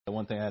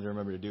One thing I had to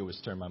remember to do was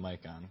turn my mic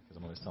on, because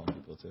I'm always telling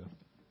people to.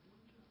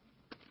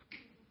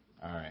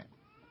 All right.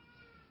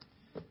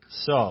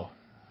 So,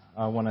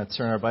 I want to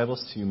turn our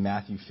Bibles to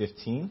Mark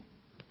 15.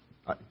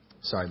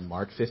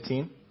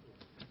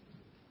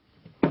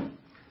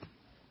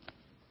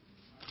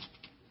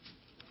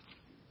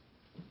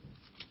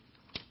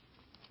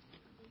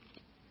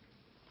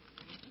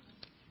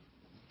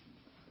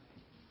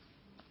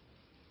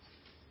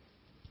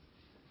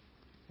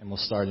 And we'll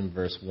start in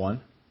verse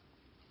 1.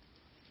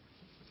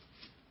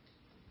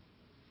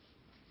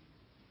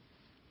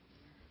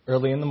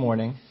 Early in the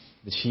morning,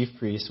 the chief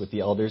priests with the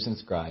elders and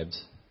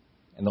scribes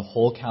and the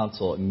whole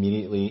council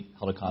immediately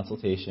held a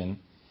consultation,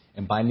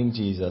 and binding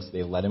Jesus,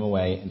 they led him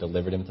away and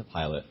delivered him to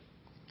Pilate.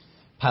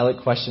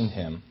 Pilate questioned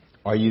him,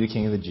 "Are you the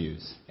king of the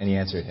Jews?" And he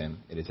answered him,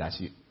 "It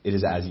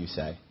is as you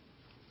say."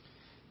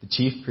 The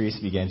chief priests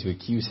began to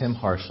accuse him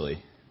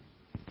harshly.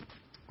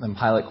 Then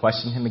Pilate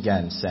questioned him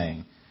again,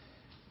 saying,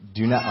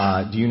 Do you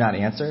not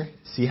answer?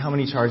 See how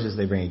many charges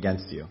they bring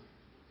against you."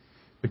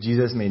 But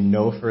Jesus made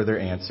no further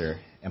answer,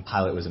 and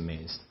Pilate was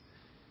amazed.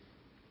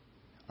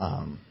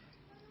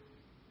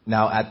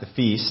 Now at the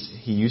feast,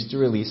 he used to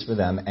release for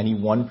them any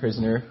one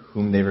prisoner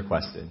whom they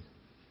requested.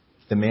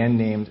 The man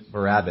named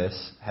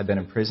Barabbas had been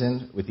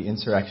imprisoned with the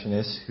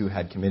insurrectionists who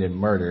had committed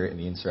murder in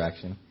the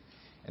insurrection,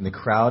 and the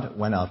crowd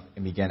went up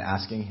and began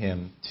asking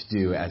him to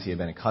do as he had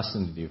been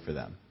accustomed to do for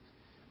them.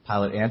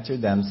 Pilate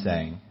answered them,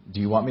 saying, "Do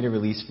you want me to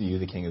release for you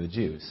the king of the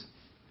Jews?"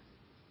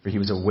 For he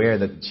was aware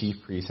that the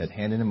chief priests had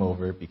handed him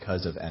over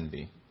because of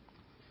envy.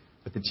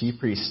 But the chief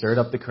priests stirred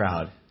up the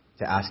crowd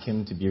to ask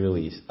him to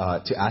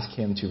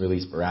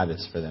release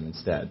Barabbas for them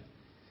instead.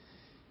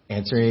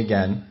 Answering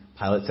again,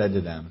 Pilate said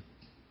to them,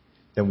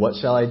 "Then what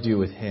shall I do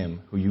with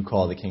him who you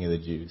call the king of the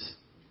Jews?"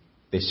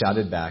 They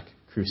shouted back,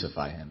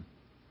 "Crucify him."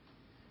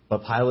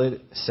 But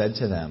Pilate said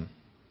to them,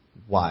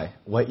 "Why?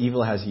 What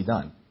evil has he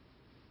done?"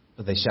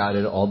 But they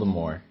shouted all the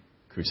more,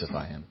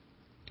 "Crucify him."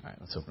 All right,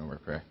 let's open a word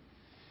of prayer.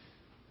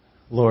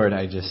 Lord,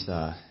 I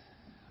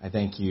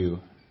thank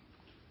you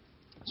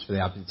just for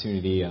the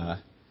opportunity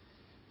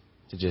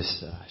to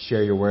just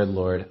share your word,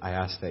 Lord. I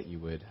ask that you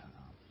would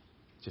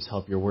just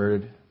help your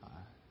word,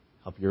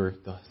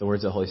 the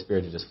words of the Holy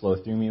Spirit to just flow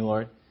through me,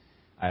 Lord.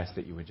 I ask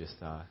that you would just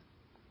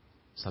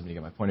help me to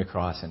get my point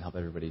across and help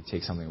everybody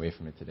take something away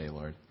from it today,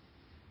 Lord.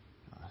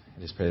 I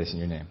just pray this in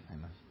your name.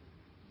 Amen.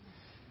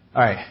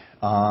 All right.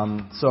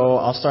 So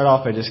I'll start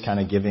off by just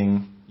kind of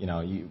giving,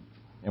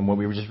 and what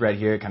we just read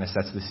here kind of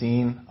sets the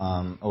scene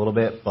a little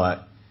bit,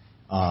 but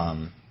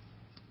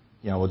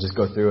we'll just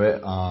go through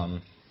it.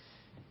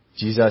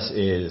 Jesus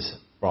is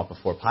brought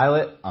before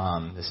Pilate.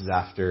 This is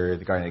after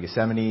the Garden of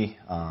Gethsemane,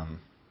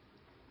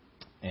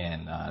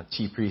 and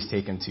chief priests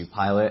take him to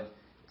Pilate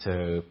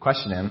to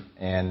question him,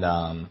 and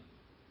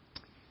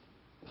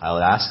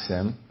Pilate asks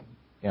him,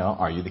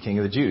 "Are you the king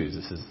of the Jews?"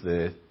 This is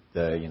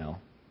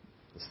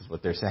this is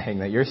what they're saying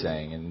that you're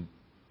saying, and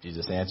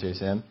Jesus answers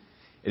him,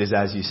 "It is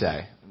as you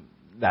say."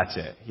 That's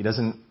it. He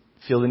doesn't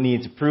feel the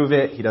need to prove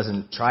it. He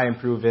doesn't try and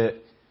prove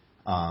it.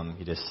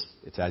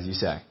 It's as you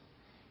say.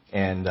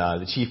 And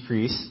the chief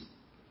priest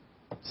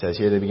says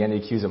here they began to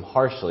accuse him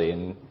harshly,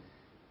 and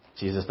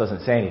Jesus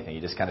doesn't say anything.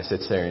 He just kind of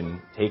sits there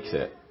and takes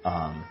it.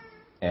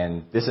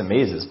 And this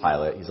amazes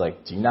Pilate. He's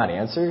like, "Do you not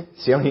answer?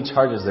 See how many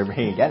charges they're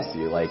bringing against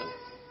you?" Like,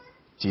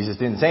 Jesus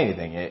didn't say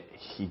anything.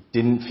 He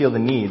didn't feel the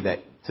need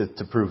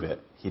to prove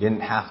it. He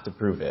didn't have to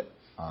prove it.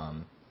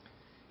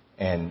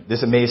 And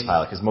this amazed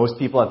Pilate, because most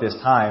people at this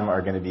time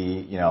are going to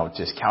be,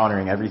 just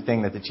countering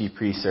everything that the chief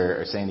priests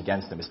are saying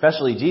against him,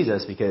 especially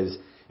Jesus, because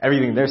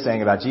everything they're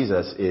saying about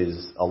Jesus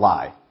is a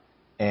lie.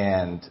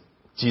 And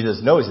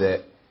Jesus knows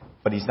it,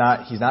 but he's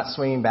not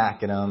swinging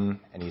back at him,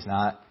 and he's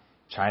not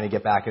trying to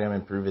get back at him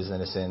and prove his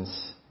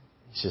innocence.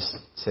 He's just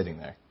sitting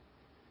there.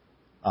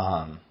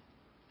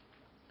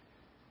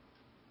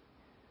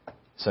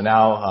 So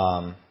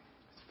now,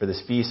 for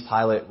this feast,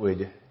 Pilate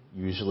would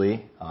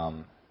usually,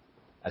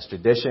 as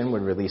tradition,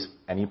 would release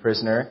any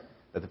prisoner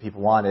that the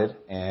people wanted,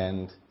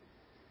 and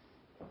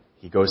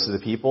he goes to the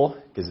people,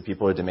 because the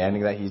people are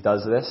demanding that he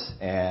does this,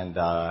 and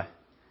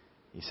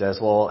he says,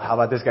 "Well, how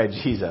about this guy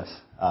Jesus?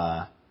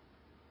 Do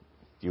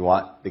you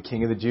want the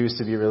king of the Jews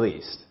to be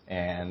released?"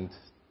 And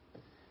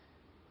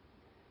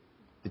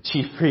the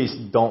chief priests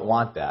don't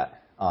want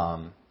that.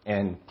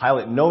 And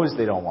Pilate knows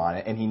they don't want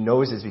it, and he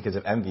knows it's because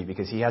of envy,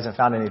 because he hasn't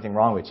found anything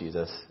wrong with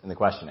Jesus in the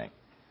questioning.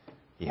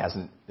 He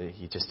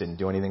just didn't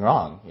do anything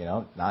wrong,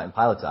 not in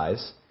Pilate's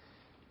eyes.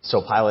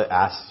 So Pilate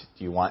asks,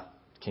 "Do you want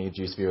King of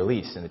Jews to be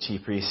released?" And the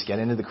chief priests get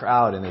into the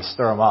crowd, and they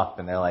stir him up,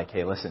 and they're like,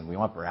 "Hey, listen, we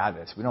want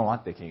Barabbas. We don't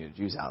want the King of the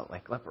Jews out.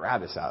 Like, let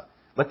Barabbas out.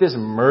 Let this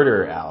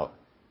murderer out.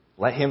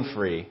 Let him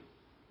free.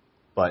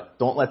 But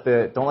don't let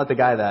the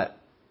guy that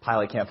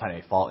Pilate can't find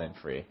any fault in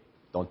free.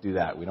 Don't do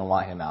that. We don't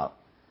want him out."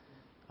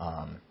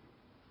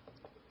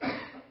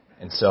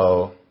 And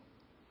so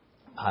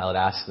Pilate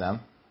asks them,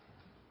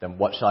 "Then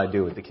what shall I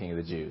do with the king of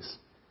the Jews?"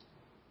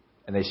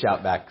 And they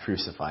shout back,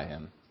 "Crucify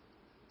him."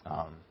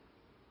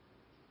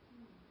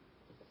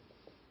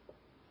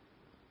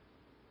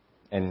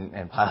 And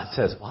Pilate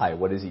says, why?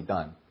 What has he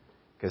done?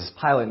 Because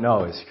Pilate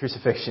knows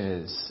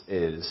crucifixion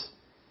is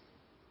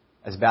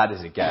as bad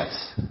as it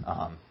gets.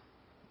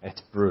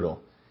 It's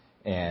brutal.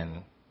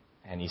 And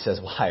he says,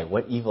 why?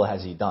 What evil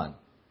has he done?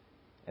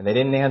 And they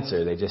didn't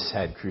answer. They just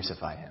said,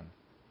 crucify him.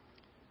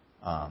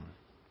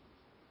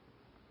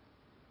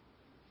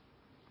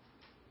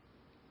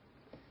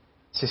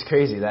 It's just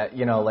crazy that,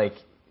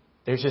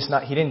 there's just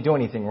not, he didn't do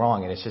anything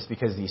wrong, and it's just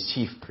because these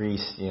chief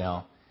priests,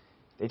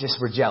 they just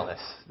were jealous.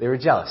 They were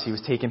jealous. He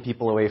was taking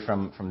people away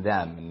from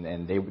them,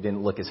 and they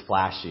didn't look as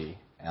flashy.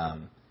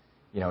 And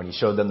he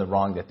showed them the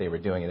wrong that they were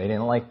doing, and they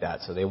didn't like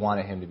that, so they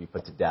wanted him to be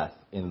put to death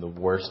in the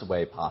worst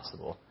way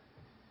possible.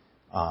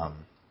 So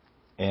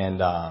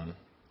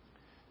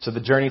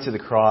the journey to the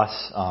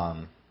cross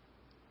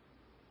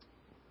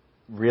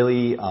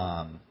really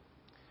kind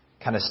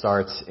of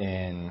starts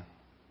in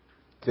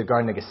the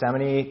Garden of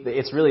Gethsemane.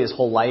 It's really his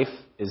whole life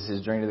is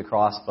his journey to the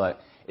cross, but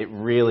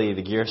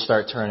the gears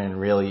start turning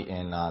really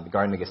in the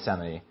Garden of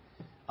Gethsemane,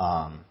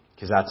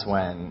 because that's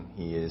when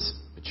he is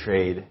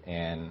betrayed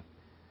and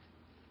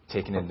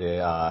taken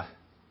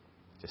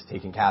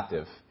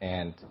captive.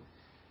 And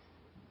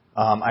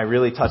I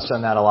really touched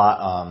on that a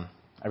lot.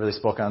 I really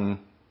spoke on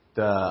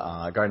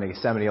the Garden of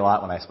Gethsemane a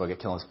lot when I spoke at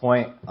Killen's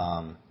Point.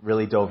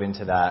 Really dove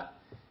into that,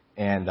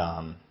 and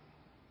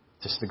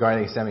just the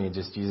Garden of Gethsemane,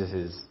 just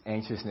Jesus'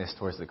 anxiousness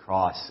towards the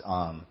cross,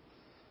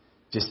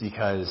 just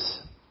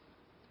because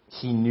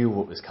he knew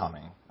what was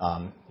coming.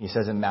 He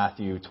says in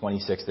Matthew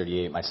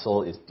 26:38, "My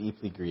soul is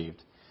deeply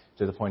grieved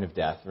to the point of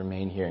death.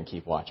 Remain here and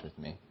keep watch with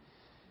me."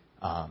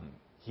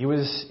 He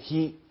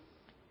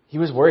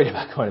was worried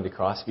about going to the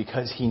cross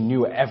because he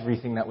knew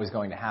everything that was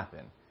going to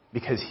happen.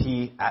 Because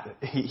he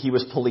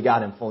was fully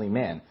God and fully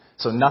man.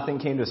 So nothing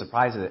came to a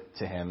surprise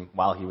to him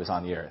while he was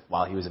on the earth,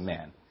 while he was a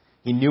man.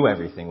 He knew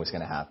everything was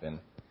going to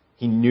happen.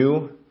 He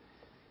knew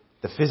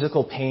the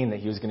physical pain that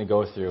he was going to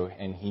go through,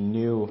 and he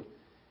knew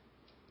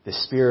the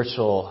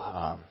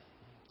spiritual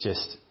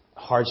just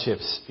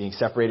hardships, being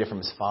separated from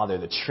his Father.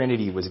 The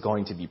Trinity was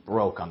going to be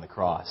broke on the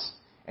cross,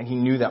 and he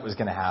knew that was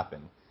going to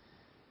happen.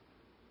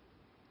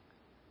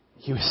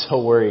 He was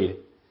so worried.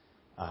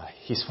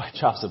 He sweat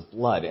drops of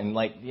blood, and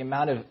the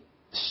amount of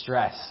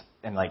stress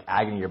and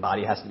agony your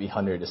body has to be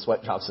under to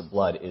sweat drops of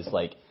blood is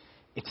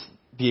it's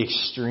the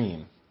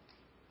extreme.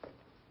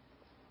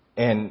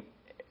 And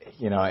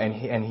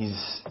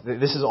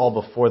this is all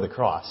before the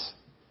cross.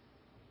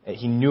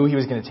 He knew he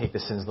was going to take the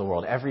sins of the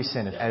world. Every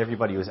sin of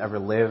everybody who's ever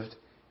lived,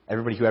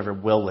 everybody who ever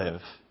will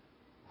live,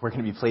 were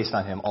going to be placed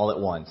on him all at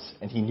once,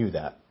 and he knew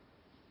that.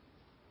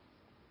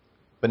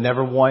 But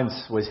never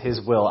once was his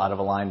will out of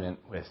alignment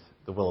with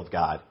the will of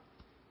God.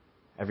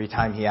 Every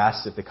time he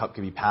asked if the cup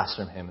could be passed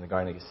from him in the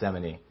Garden of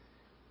Gethsemane,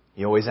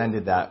 he always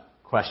ended that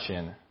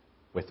question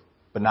with,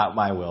 "But not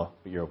my will,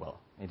 but your will."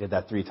 He did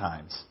that 3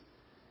 times.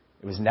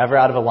 It was never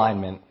out of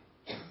alignment,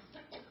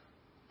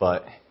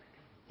 but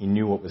he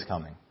knew what was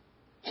coming.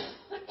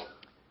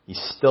 He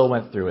still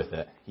went through with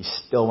it. He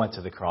still went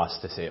to the cross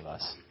to save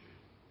us.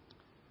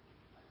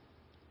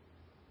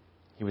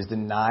 He was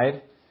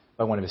denied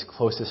by one of his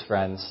closest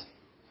friends.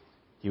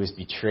 He was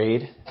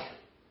betrayed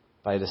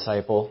by a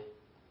disciple.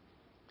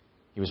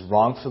 He was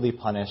wrongfully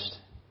punished,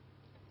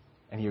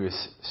 and he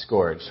was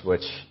scourged,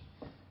 which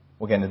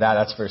we'll get into that.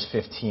 That's verse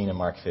 15 in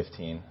Mark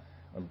 15.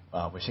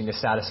 Wishing to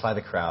satisfy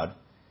the crowd,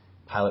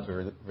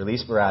 Pilate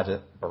released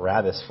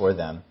Barabbas for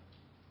them,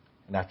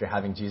 and after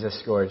having Jesus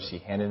scourged, he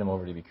handed him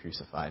over to be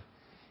crucified.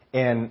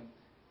 And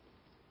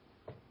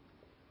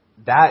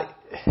that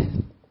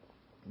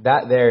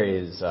there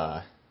is,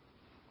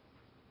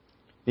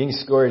 being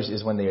scourged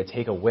is when they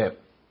take a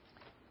whip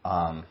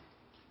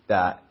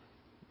that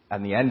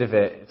at the end of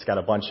it, it's got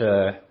a bunch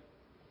of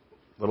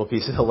little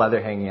pieces of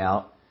leather hanging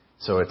out.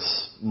 So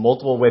it's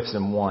multiple whips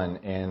in one.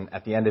 And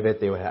at the end of it,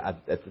 they would have,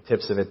 at the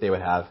tips of it, they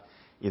would have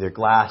either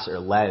glass or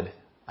lead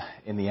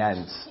in the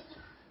ends.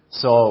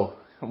 So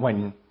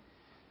when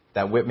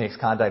that whip makes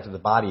contact with the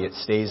body, it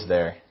stays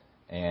there.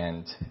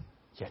 And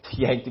you have to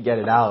yank to get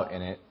it out.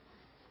 And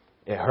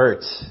it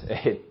hurts.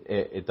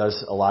 It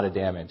does a lot of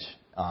damage.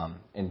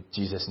 And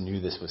Jesus knew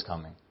this was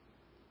coming.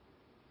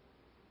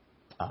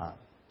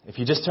 If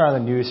you just turn on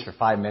the news for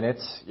 5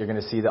 minutes, you're going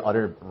to see the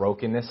utter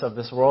brokenness of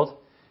this world.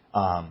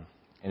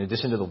 In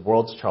addition to the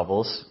world's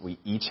troubles, we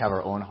each have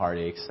our own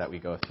heartaches that we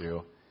go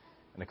through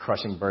and the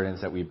crushing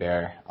burdens that we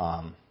bear.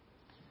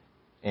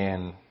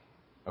 And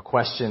a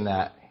question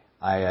that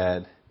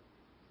I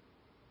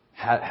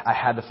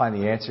had to find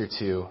the answer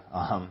to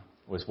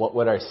was, what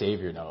would our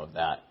Savior know of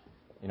that?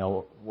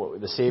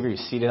 The Savior is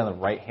seated on the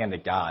right hand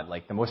of God,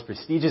 the most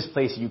prestigious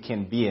place you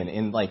can be in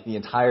the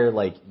entire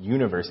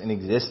universe in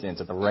existence,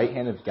 at the right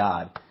hand of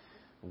God.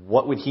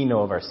 What would he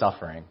know of our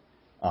suffering?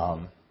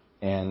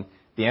 And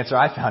the answer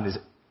I found is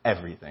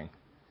everything,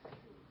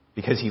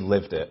 because he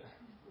lived it.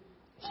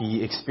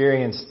 He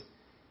experienced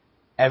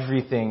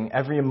everything,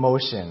 every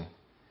emotion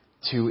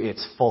to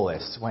its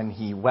fullest. When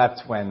he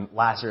wept when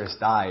Lazarus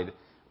died,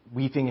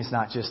 weeping is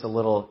not just a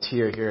little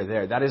tear here or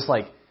there. That is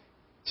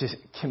just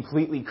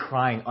completely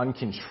crying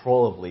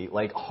uncontrollably,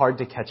 like hard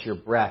to catch your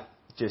breath,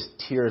 just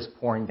tears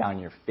pouring down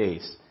your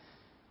face.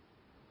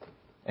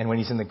 And when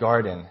he's in the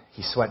garden,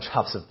 he sweat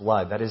drops of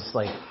blood. That is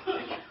like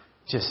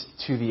just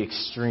to the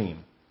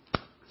extreme.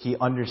 He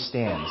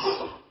understands.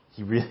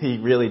 He really,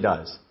 really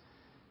does.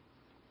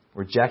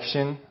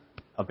 Rejection,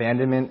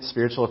 abandonment,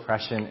 spiritual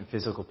oppression, and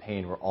physical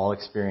pain were all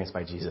experienced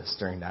by Jesus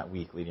during that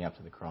week leading up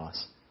to the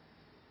cross.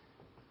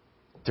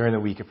 During the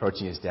week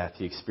approaching his death,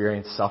 he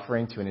experienced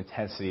suffering to an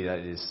intensity that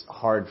is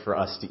hard for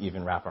us to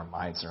even wrap our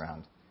minds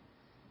around.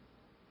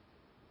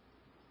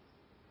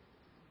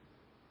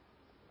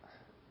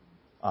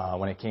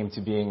 When it came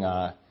to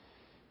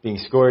being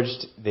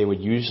scourged,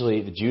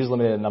 the Jews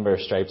limited the number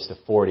of stripes to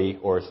 40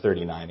 or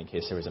 39 in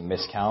case there was a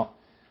miscount.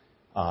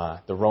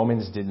 The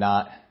Romans did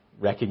not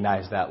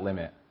recognize that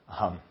limit.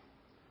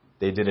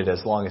 They did it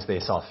as long as they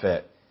saw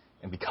fit.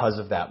 And because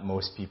of that,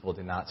 most people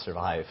did not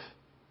survive.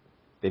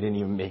 They didn't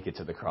even make it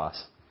to the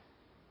cross.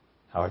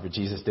 However,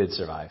 Jesus did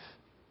survive.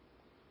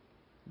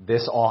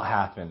 This all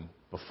happened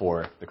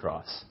before the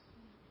cross.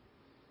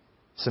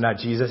 So now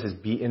Jesus is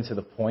beaten to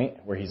the point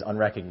where he's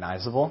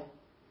unrecognizable.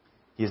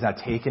 He is now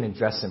taken and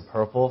dressed in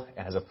purple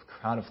and has a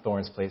crown of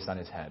thorns placed on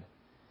his head.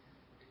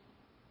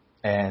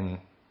 And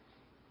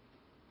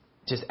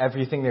just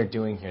everything they're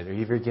doing here, they're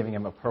even giving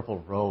him a purple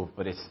robe,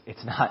 but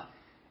it's not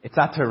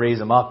to raise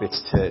him up,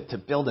 it's to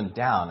build him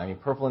down. I mean,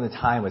 purple in the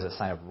time was a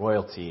sign of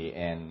royalty,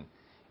 and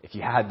if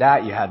you had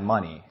that, you had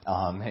money,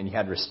 and you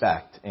had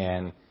respect.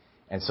 And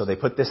so they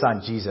put this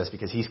on Jesus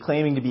because he's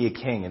claiming to be a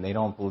king, and they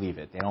don't believe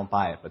it. They don't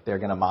buy it, but they're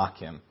going to mock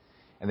him.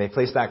 And they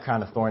place that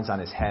crown of thorns on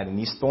his head, and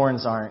these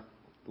thorns aren't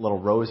little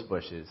rose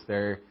bushes.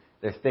 They're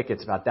thick.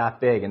 It's about that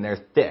big, and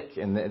they're thick,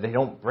 and they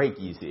don't break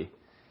easy.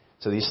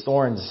 So these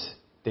thorns,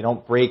 they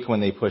don't break when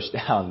they push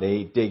down.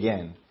 They dig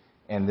in.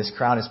 And this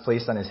crown is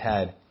placed on his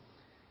head.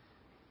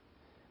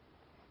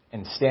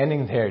 And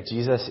standing there,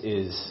 Jesus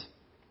is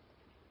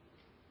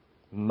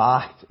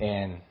mocked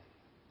and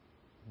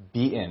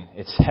beaten.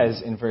 It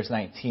says in verse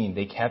 19,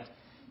 they kept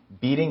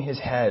beating his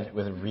head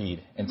with a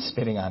reed and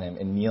spitting on him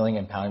and kneeling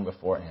and pounding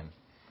before him.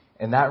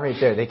 And that right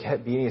there, they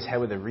kept beating his head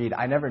with a reed.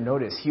 I never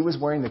noticed. He was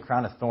wearing the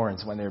crown of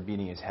thorns when they were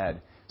beating his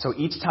head. So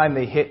each time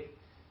they hit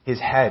his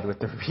head with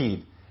the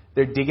reed,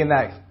 they're digging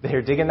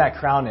that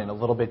crown in a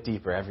little bit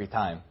deeper every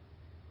time.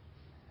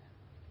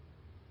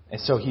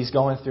 And so he's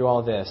going through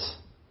all this.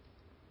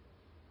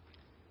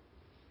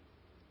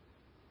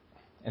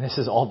 And this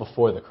is all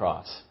before the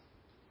cross.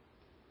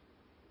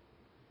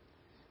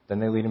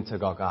 Then they lead him to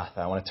Golgotha.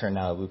 I want to turn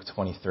now to Luke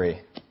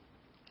 23.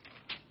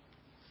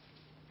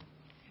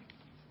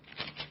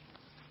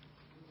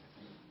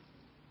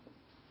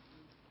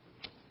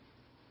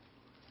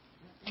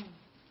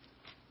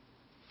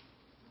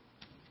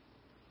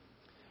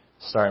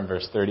 Start in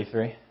verse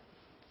 33.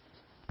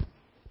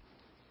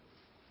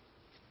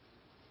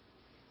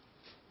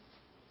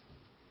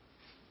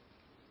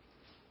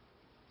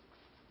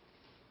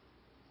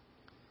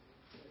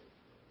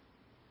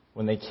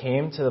 When they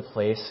came to the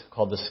place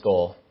called the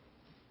Skull,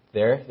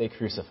 there they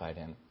crucified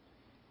him,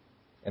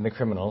 and the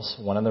criminals,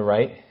 one on the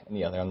right and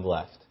the other on the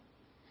left.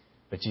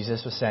 But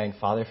Jesus was saying,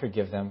 Father,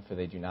 forgive them, for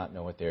they do not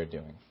know what they are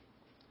doing.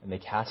 And they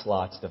cast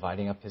lots,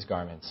 dividing up his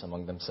garments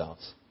among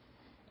themselves.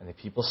 And the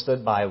people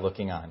stood by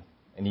looking on,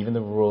 and even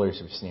the rulers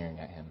were sneering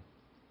at him,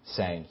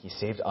 saying, He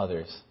saved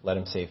others, let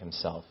him save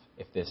himself,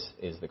 if this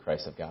is the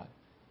Christ of God,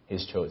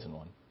 his chosen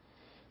one.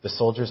 The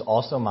soldiers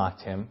also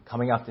mocked him,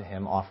 coming up to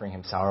him, offering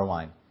him sour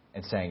wine,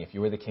 and saying, If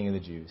you are the king of the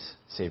Jews,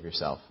 save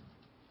yourself.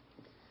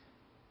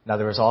 Now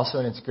there was also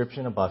an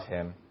inscription above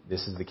him,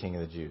 This is the King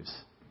of the Jews.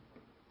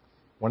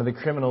 One of the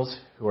criminals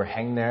who were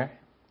hanging there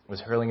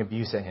was hurling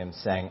abuse at him,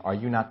 saying, Are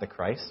you not the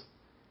Christ?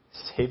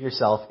 Save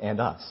yourself and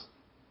us.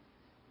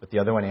 But the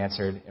other one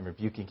answered, and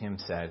rebuking him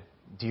said,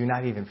 Do you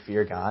not even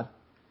fear God,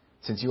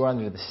 since you are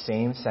under the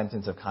same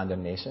sentence of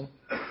condemnation?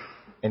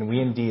 And we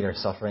indeed are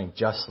suffering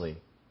justly,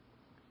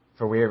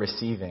 for we are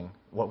receiving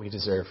what we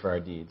deserve for our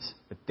deeds.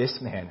 But this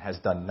man has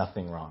done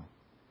nothing wrong.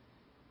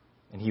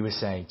 And he was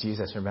saying,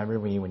 Jesus, remember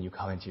me when you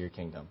come into your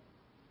kingdom.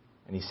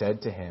 And he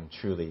said to him,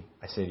 Truly,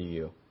 I say to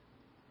you,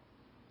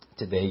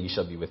 today you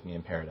shall be with me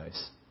in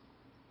paradise.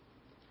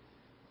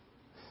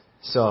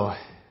 So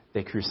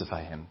they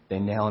crucify him. They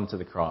nail him to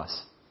the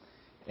cross.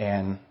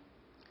 And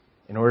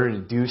in order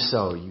to do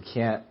so,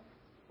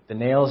 the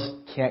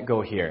nails can't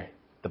go here.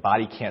 The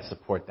body can't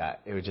support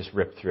that. It would just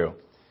rip through.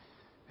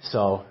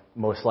 So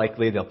most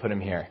likely they'll put him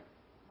here,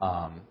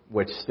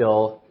 which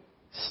still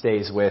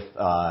stays with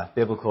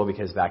biblical,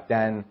 because back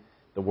then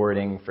the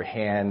wording for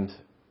hand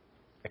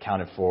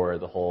accounted for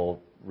the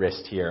whole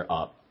wrist here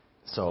up.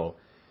 So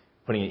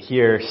putting it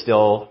here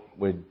still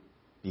would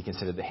be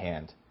considered the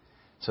hand.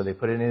 So they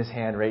put it in his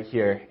hand right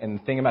here. And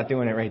the thing about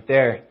doing it right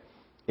there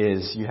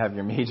is you have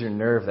your major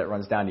nerve that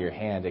runs down to your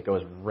hand. It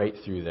goes right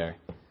through there.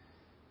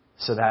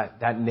 So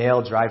that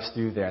nail drives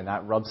through there, and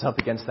that rubs up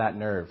against that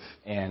nerve.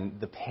 And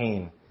the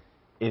pain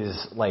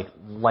is like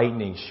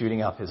lightning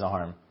shooting up his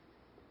arm.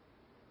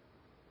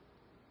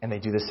 And they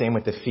do the same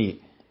with the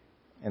feet.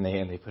 And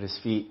they put his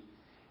feet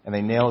And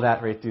they nail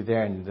that right through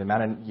there,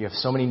 and you have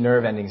so many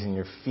nerve endings in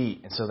your feet,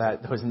 and so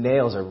that those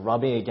nails are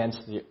rubbing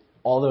against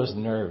all those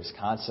nerves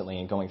constantly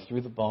and going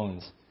through the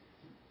bones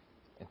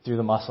and through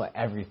the muscle,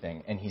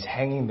 everything. And he's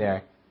hanging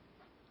there,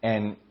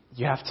 and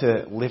you have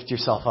to lift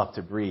yourself up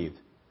to breathe.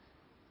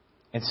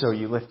 And so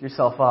you lift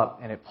yourself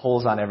up, and it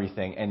pulls on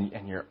everything, and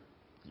you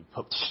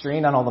put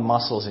strain on all the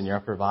muscles in your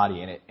upper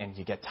body, and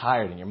you get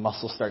tired, and your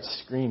muscles start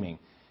screaming,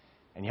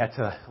 and you have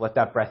to let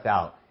that breath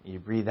out. You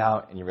breathe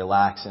out and you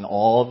relax, and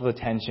all the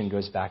tension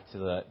goes back to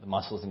the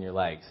muscles in your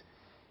legs.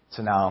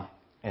 So now,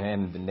 and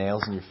then the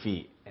nails in your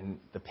feet. And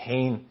the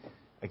pain,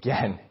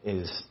 again,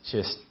 is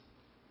just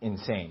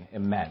insane,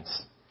 immense,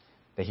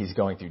 that he's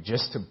going through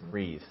just to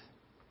breathe.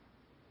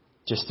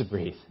 Just to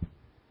breathe.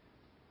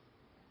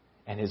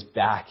 And his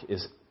back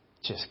is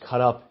just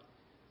cut up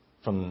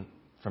from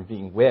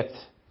being whipped.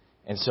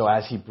 And so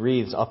as he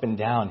breathes up and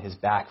down, his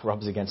back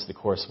rubs against the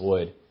coarse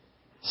wood,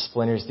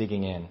 splinters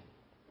digging in,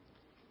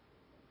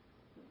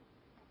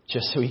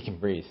 just so he can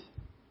breathe.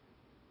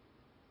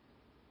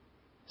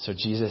 So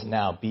Jesus,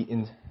 now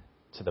beaten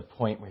to the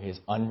point where he is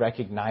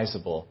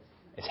unrecognizable,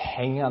 is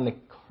hanging on the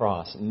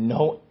cross.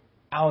 No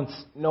ounce,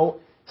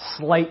 no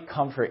slight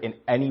comfort in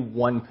any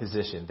one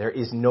position. There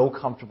is no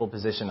comfortable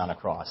position on a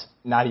cross,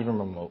 not even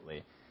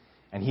remotely.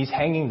 And he's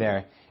hanging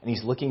there, and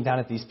he's looking down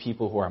at these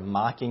people who are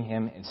mocking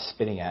him and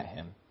spitting at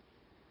him.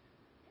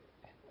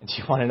 And do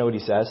you want to know what he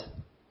says?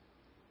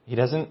 He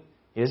doesn't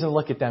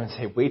look at them and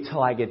say, wait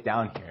till I get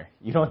down here.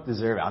 You don't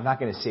deserve it. I'm not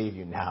going to save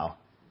you now.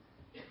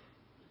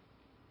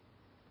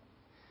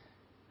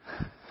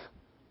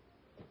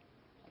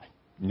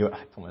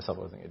 I told myself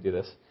I wasn't going to do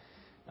this.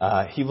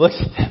 He looks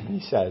at them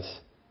and he says,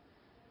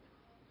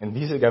 and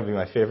these are going to be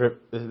my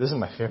favorite, this is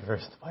my favorite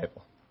verse of the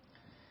Bible.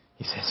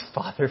 He says,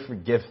 Father,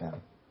 forgive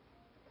them,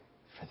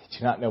 for they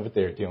do not know what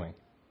they are doing.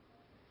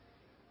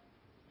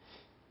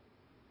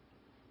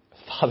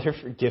 Father,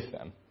 forgive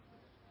them.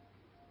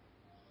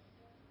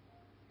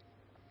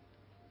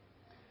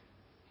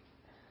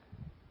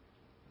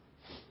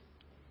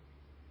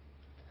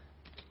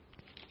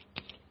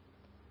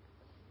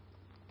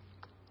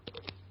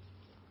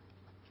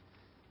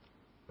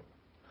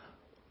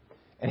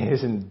 And it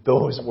is in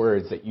those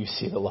words that you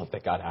see the love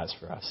that God has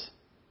for us.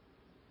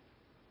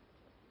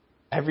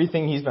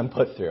 Everything he's been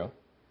put through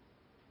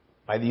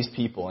by these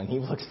people, and he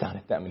looks down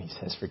at them and he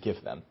says,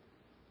 forgive them.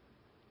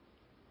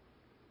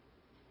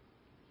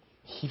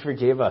 He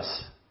forgave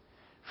us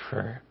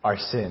for our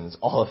sins,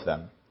 all of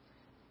them.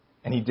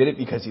 And he did it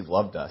because he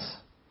loved us.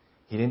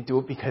 He didn't do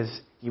it because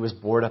he was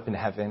bored up in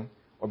heaven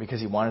or because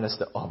he wanted us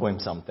to owe him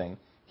something.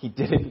 He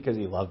did it because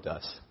he loved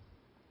us.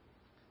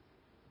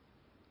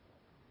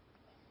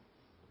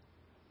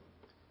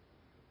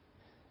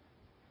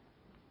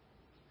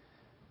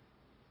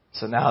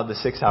 So now the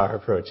 6th hour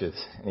approaches,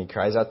 and he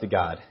cries out to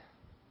God.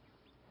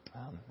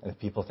 And the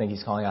people think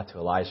he's calling out to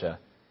Elijah.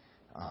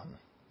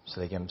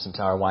 So they give him some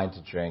sour wine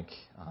to drink.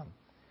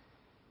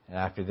 And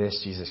after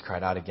this, Jesus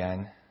cried out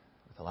again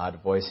with a loud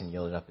voice and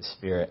yielded up his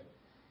spirit.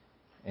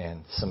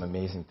 And some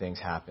amazing things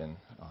happen.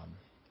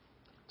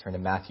 Turn to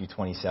Matthew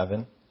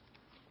 27.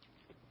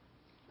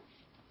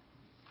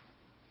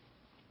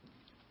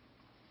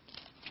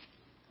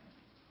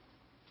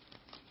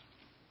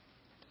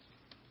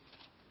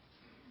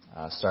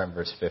 Start in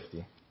verse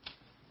 50.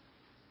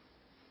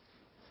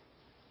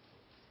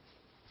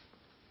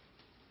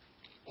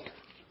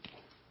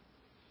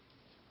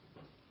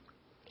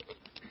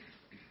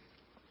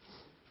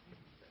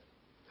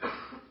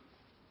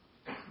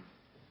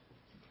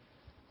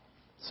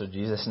 So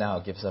Jesus now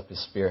gives up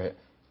his spirit.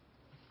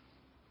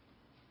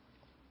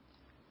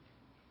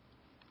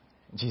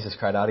 Jesus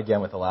cried out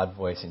again with a loud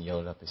voice and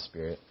yielded up his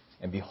spirit.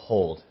 And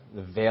behold,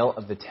 the veil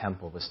of the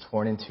temple was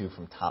torn in two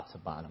from top to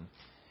bottom.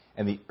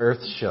 And the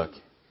earth shook,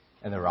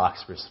 and the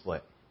rocks were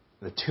split.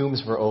 The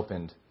tombs were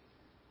opened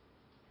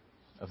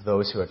of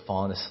those who had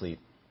fallen asleep.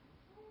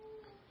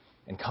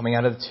 And coming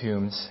out of the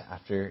tombs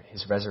after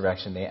his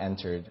resurrection, they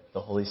entered the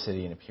holy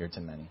city and appeared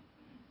to many.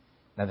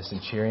 Now the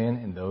centurion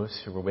and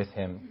those who were with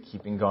him,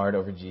 keeping guard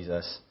over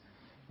Jesus,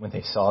 when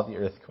they saw the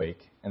earthquake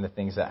and the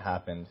things that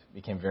happened,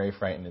 became very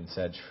frightened and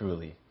said,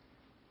 truly,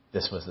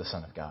 this was the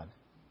Son of God.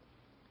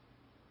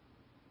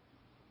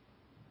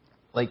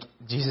 Like,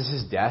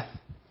 Jesus' death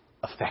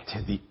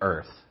affected the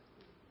earth.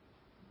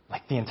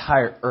 Like the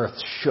entire earth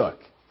shook.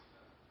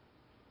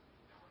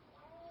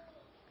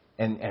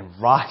 And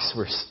rocks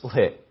were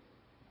split.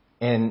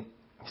 And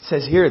it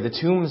says here, the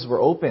tombs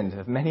were opened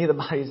of many of the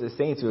bodies of the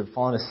saints who had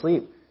fallen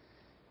asleep.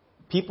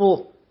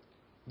 People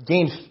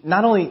gained,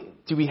 not only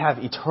do we have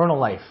eternal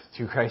life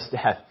through Christ's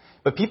death,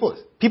 but people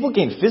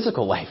gained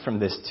physical life from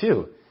this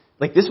too.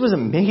 Like, this was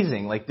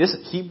amazing. Like, this,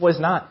 he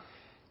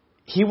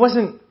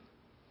wasn't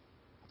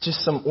just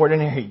some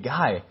ordinary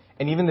guy.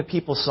 And even the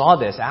people saw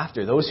this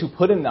after. Those who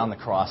put him on the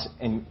cross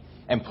and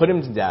put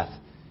him to death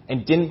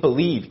and didn't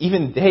believe,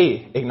 even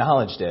they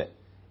acknowledged it.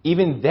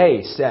 Even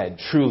they said,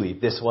 truly,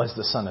 this was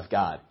the Son of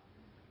God.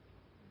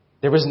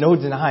 There was no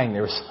denying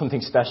there was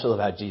something special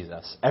about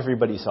Jesus.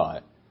 Everybody saw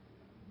it.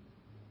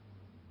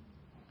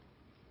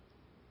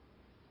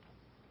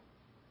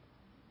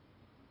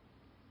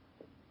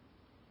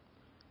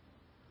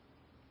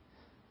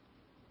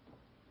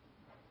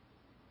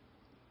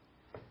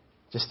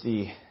 just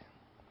the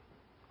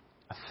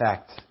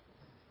effect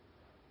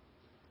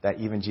that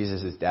even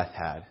Jesus' death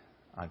had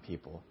on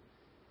people.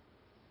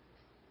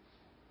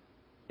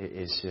 It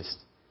is just,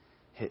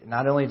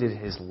 not only did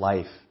his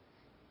life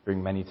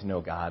bring many to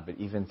know God, but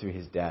even through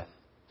his death,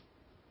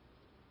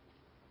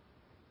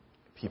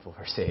 people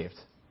were saved.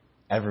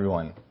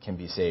 Everyone can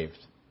be saved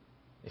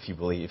if you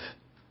believe.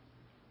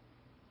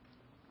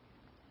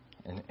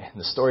 And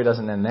the story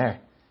doesn't end there.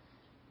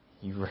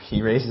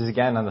 He raises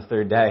again on the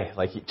third day,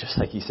 just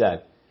like he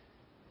said.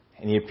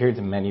 And he appeared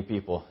to many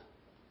people.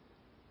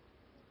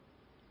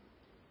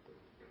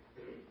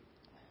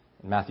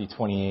 In Matthew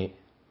 28,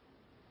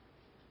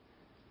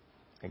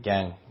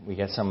 again, we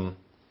get some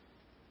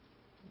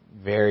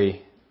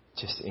very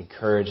just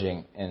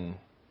encouraging and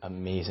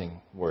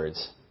amazing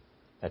words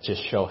that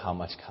just show how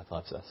much God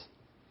loves us.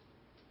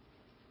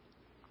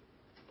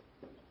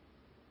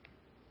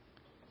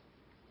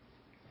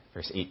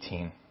 Verse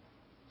 18.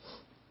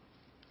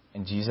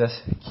 And Jesus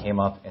came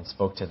up and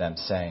spoke to them,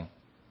 saying,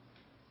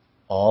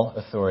 all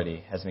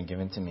authority has been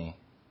given to me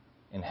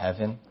in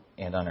heaven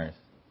and on earth.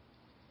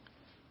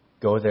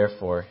 Go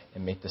therefore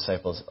and make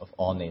disciples of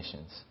all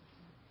nations,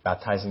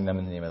 baptizing them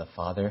in the name of the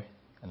Father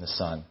and the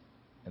Son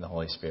and the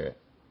Holy Spirit,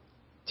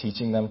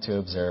 teaching them to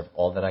observe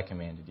all that I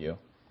commanded you.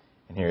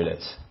 And here it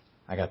is.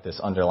 I got this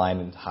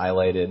underlined and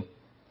highlighted.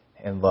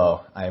 And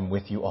lo, I am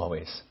with you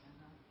always,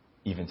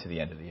 even to the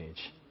end of the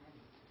age.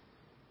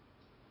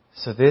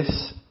 So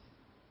this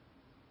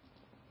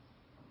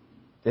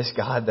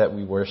God that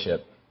we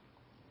worship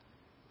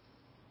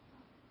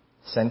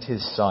sent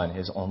his Son,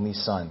 his only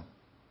Son,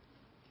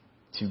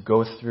 to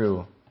go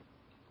through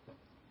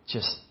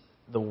just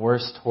the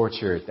worst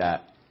torture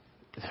that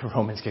the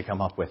Romans could come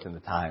up with in the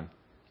time.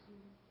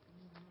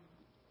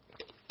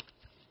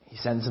 He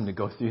sends him to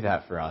go through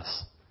that for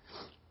us.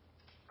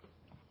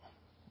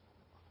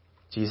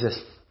 Jesus,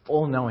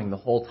 full knowing the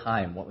whole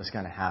time what was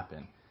going to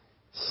happen,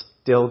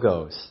 still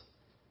goes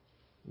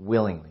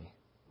willingly.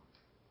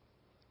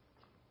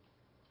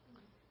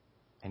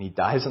 And he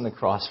dies on the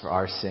cross for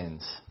our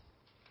sins,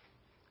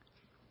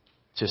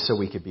 just so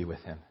we could be with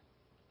him.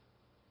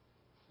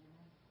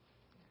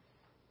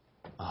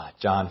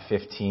 John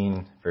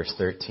 15, verse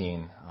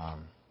 13,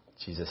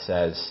 Jesus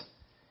says,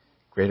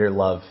 greater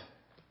love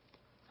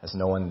has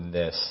no one than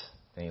this,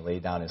 than he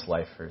laid down his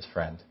life for his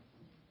friend.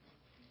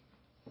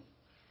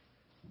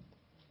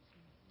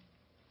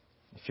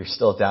 If you're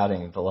still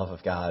doubting the love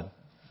of God,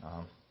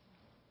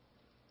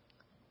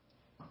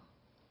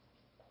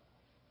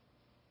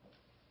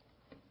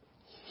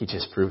 he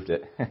just proved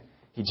it.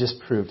 He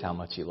just proved how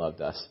much he loved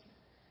us.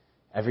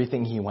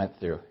 Everything he went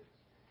through,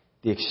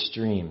 the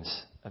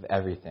extremes of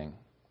everything,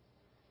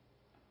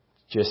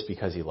 just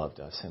because he loved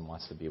us and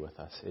wants to be with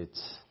us.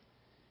 It's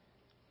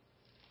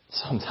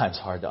sometimes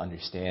hard to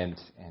understand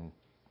and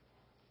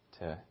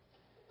to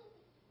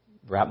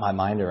wrap my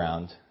mind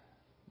around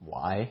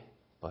why,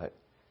 but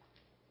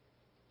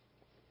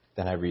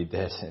then I read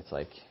this and it's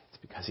like, it's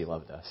because he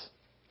loved us.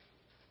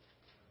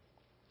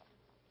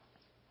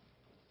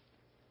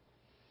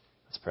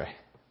 Let's pray.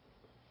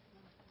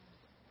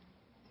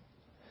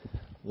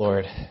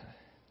 Lord,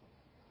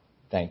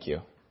 thank you.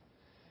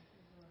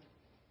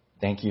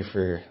 Thank you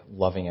for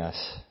loving us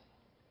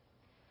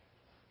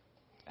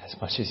as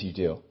much as you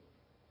do.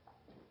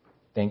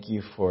 Thank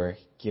you for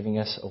giving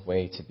us a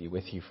way to be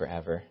with you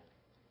forever.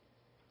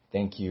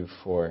 Thank you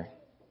for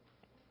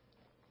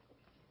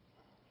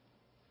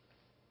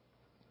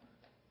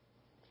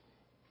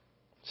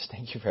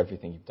thank you for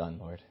everything you've done,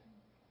 Lord.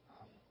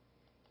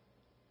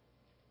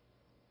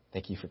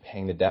 Thank you for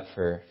paying the debt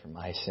for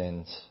my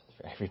sins,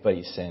 for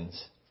everybody's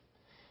sins,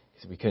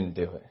 because we couldn't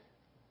do it.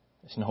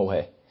 There's no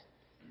way.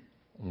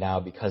 And now,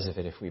 because of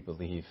it, if we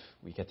believe,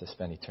 we get to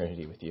spend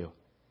eternity with you.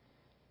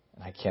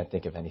 And I can't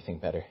think of anything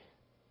better.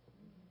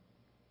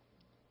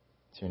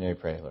 It's your name we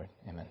pray, Lord.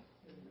 Amen.